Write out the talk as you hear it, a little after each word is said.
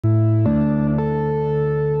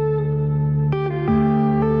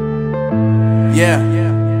Yeah.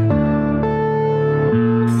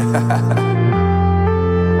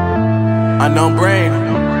 Unknown Brain,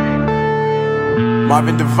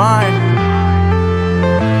 Marvin Divine.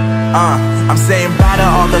 I'm saying bye to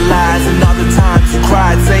all the lies and all the times you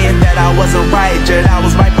cried, saying that I wasn't right, yet I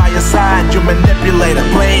was right by your side. You manipulator,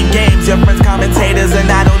 playing games, your friends commentators, and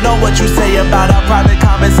I don't know what you say about our private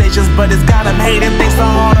conversations, but it's got them hating. Thanks to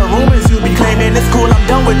all the rumors you be claiming. It's cool, I'm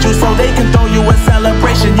done with you, so they can throw you a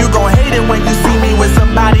celebration. You gon' hate it when you see me with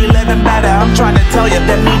somebody living better. I'm trying to tell you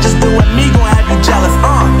that me just doing me gon' have you jealous.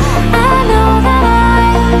 I know that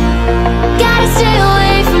I gotta stay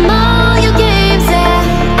away from all your games, yeah.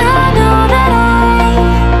 I know that I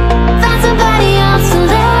found somebody else to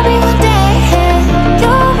love me one day, yeah.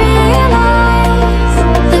 You'll realize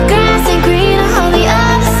the grass ain't greener on the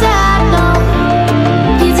other side, no.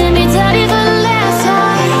 You did me dirty for the last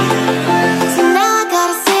time, so now I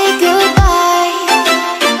gotta say goodbye.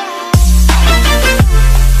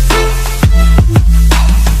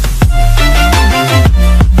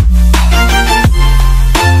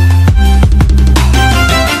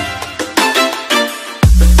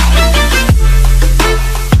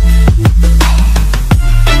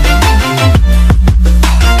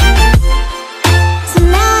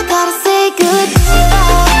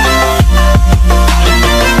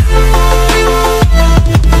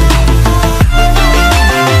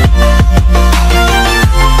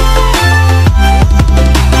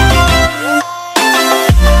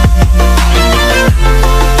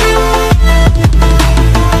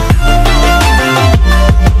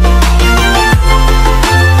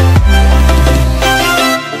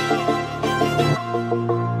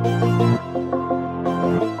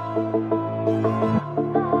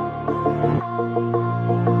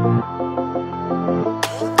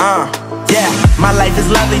 Yeah, my life is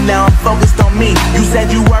lovely now, I'm focused on me. You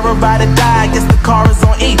said you were about to die, I guess the car is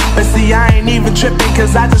on E. But see, I ain't even tripping,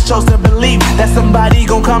 cause I just chose to believe that somebody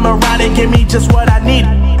gon' come around and give me just what I need.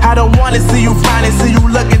 I don't wanna see you finding, see you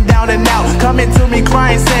looking down and out, coming to me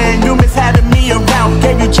crying, saying you miss having me around.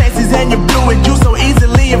 Gave you chances and you blew it, you so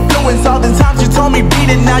easily influenced. All the times you told me beat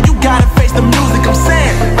it, now you gotta face the music. I'm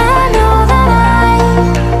saying I know that I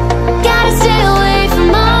gotta stay away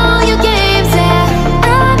from all your games, yeah.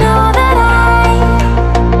 I know that I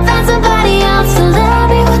found somebody else to love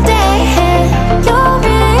me one day, yeah. You'll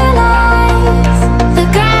realize the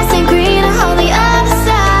grass ain't greener on the other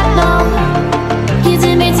side, no. You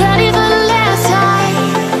did me dirty for the last time,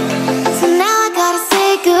 so now I gotta say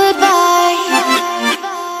goodbye.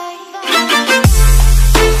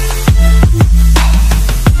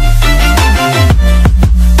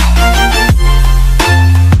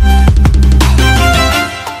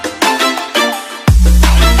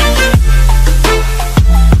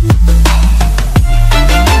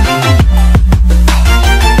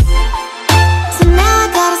 So now I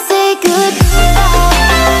gotta say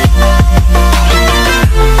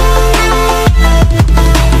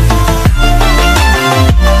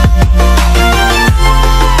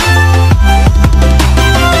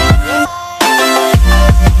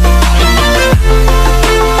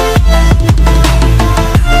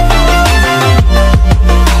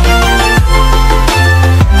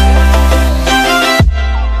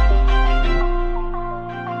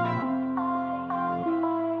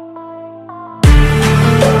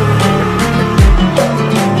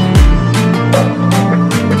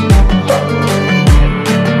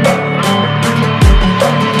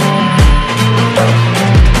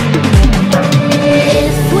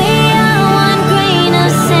If we are one grain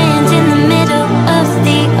of sand in the middle of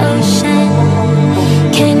the ocean,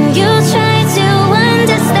 can you try to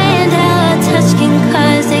understand how a touch can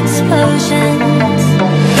cause explosions?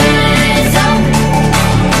 Rise up,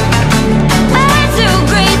 we're too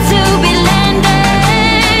great to be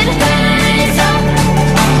landed. Rise up,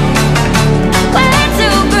 we're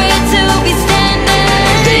too great to be standing.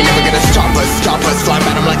 They ain't never gonna stop us, fly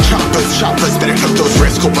at 'em like choppers, better cook those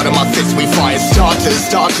risks, cold blood in my fists, we fire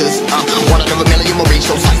starters, one out of a million will reach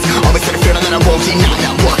those heights, always had a feeling that I won't deny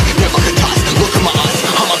that work, never could toss, look in my eyes,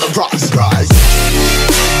 I'm on the rise.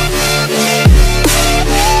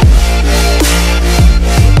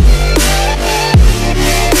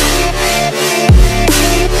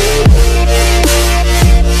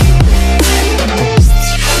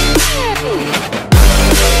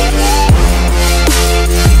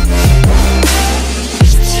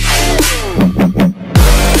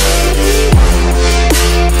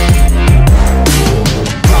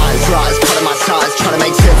 Rise, part of my size, trying to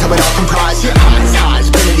make sense of it all comprise. Highs,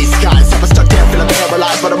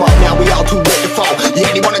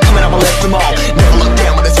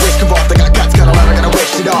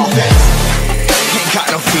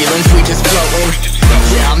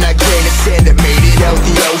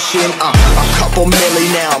 couple milli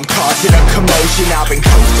now, I'm causing a commotion. I've been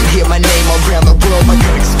coasting, hear my name around the world like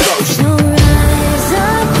an explosion. So rise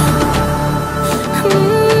up,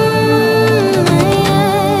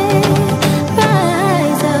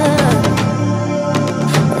 rise up.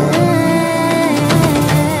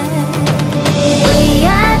 We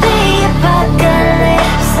are the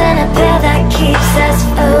apocalypse, and a pill that keeps us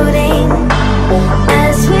floating.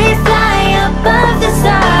 As we fly above the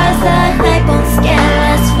stars, the night won't scare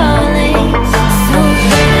us falling. So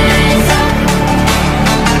rise up,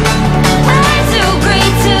 way too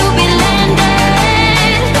great to be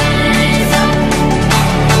landed. Rise up,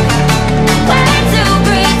 way too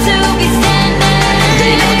great to be standing.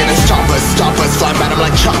 They ain't never gonna stop us, fly by them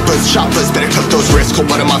like choppers. Better cut those wrists, cold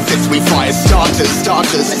blood in my fists, we fire starters.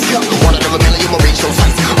 Let's go. One out of a million will reach those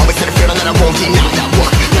heights. Always had a feeling that I won't deny that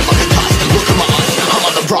work. Never could toss. Look at my eyes, I'm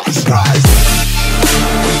on the rise.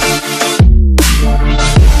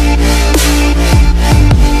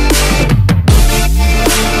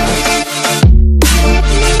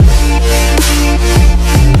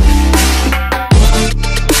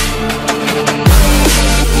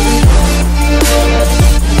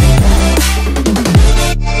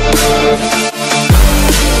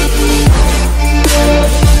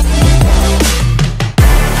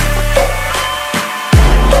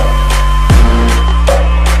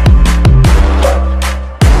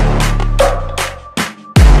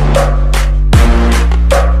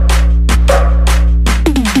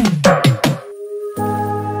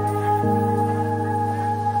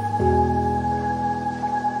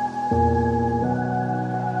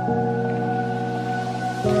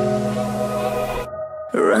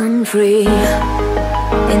 Run free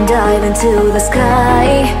and dive into the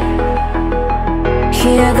sky.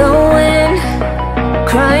 Hear the wind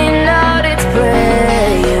crying out its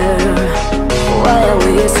prayer. Why are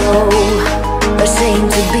we so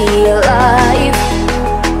ashamed to be alive?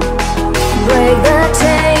 Break the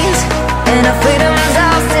chains and our freedom's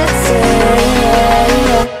ours to take.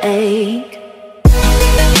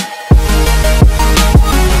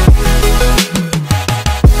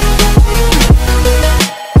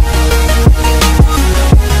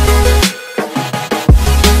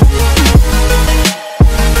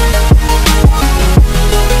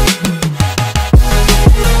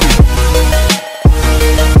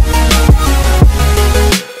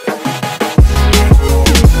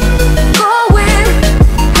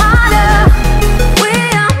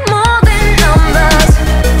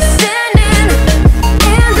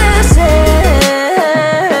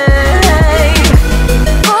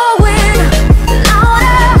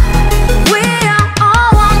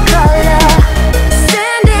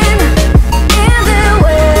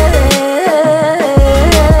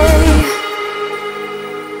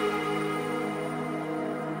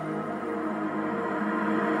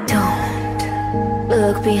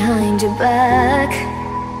 Look behind your back.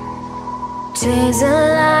 Chase a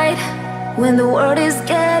light when the world is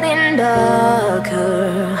getting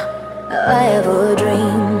darker. I have a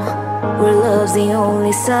dream where love's the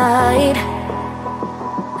only side.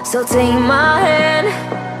 So take my hand,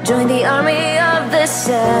 join the army of the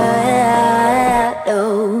shadows.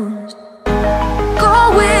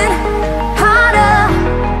 Going harder,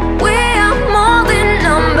 we are more than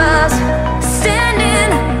numbers.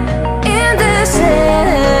 Standing in the shade.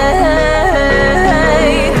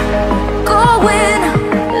 Going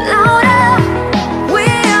louder, we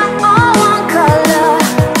are all one color.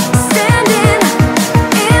 Standing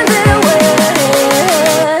in the way.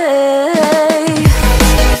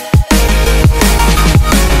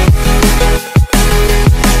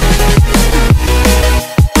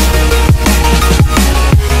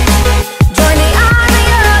 Join the army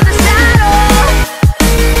of the shadow.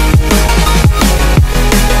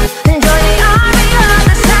 Join the army of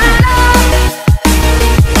the shadow.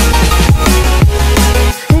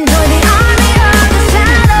 Join the army of the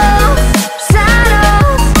shadows,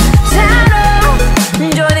 shadows, shadows.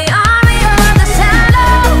 Join the army of the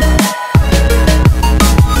shadows.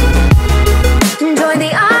 Join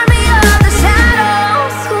the army of the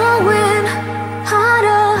shadows. Going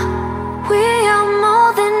harder, we are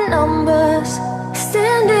more than numbers.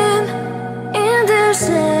 Standing in the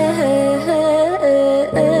shade.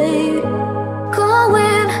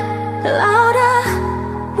 Going louder,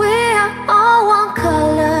 we are all one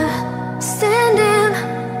color. Standing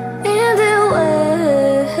in the way.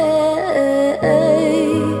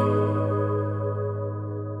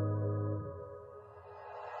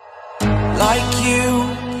 Like you,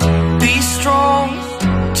 be strong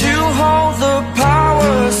to hold the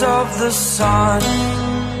powers of the sun.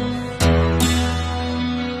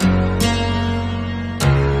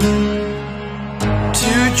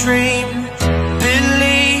 To dream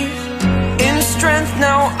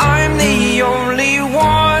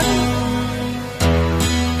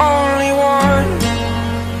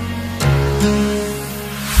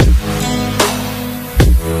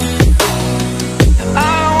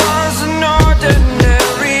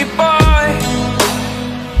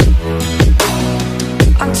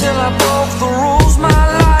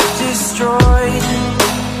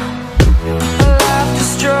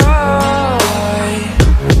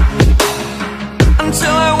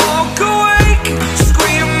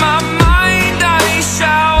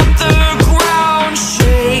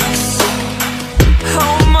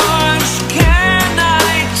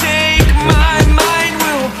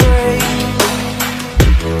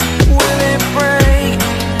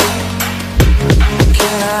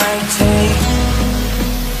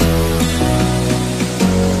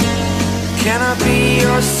be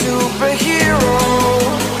your superhero?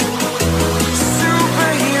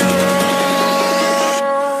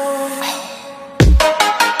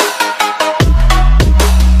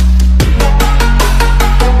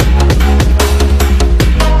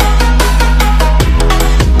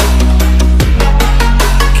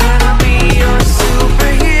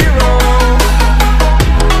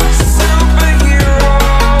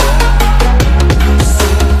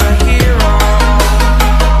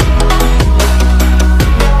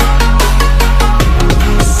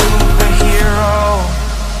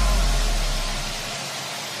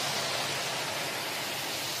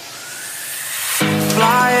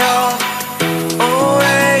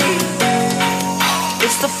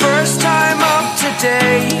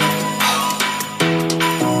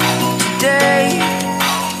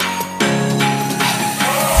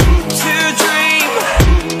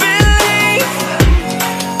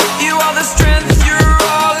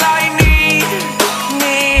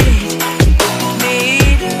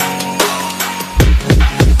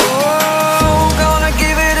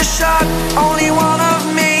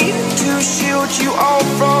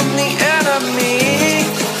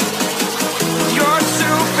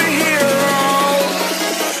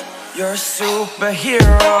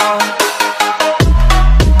 Superhero.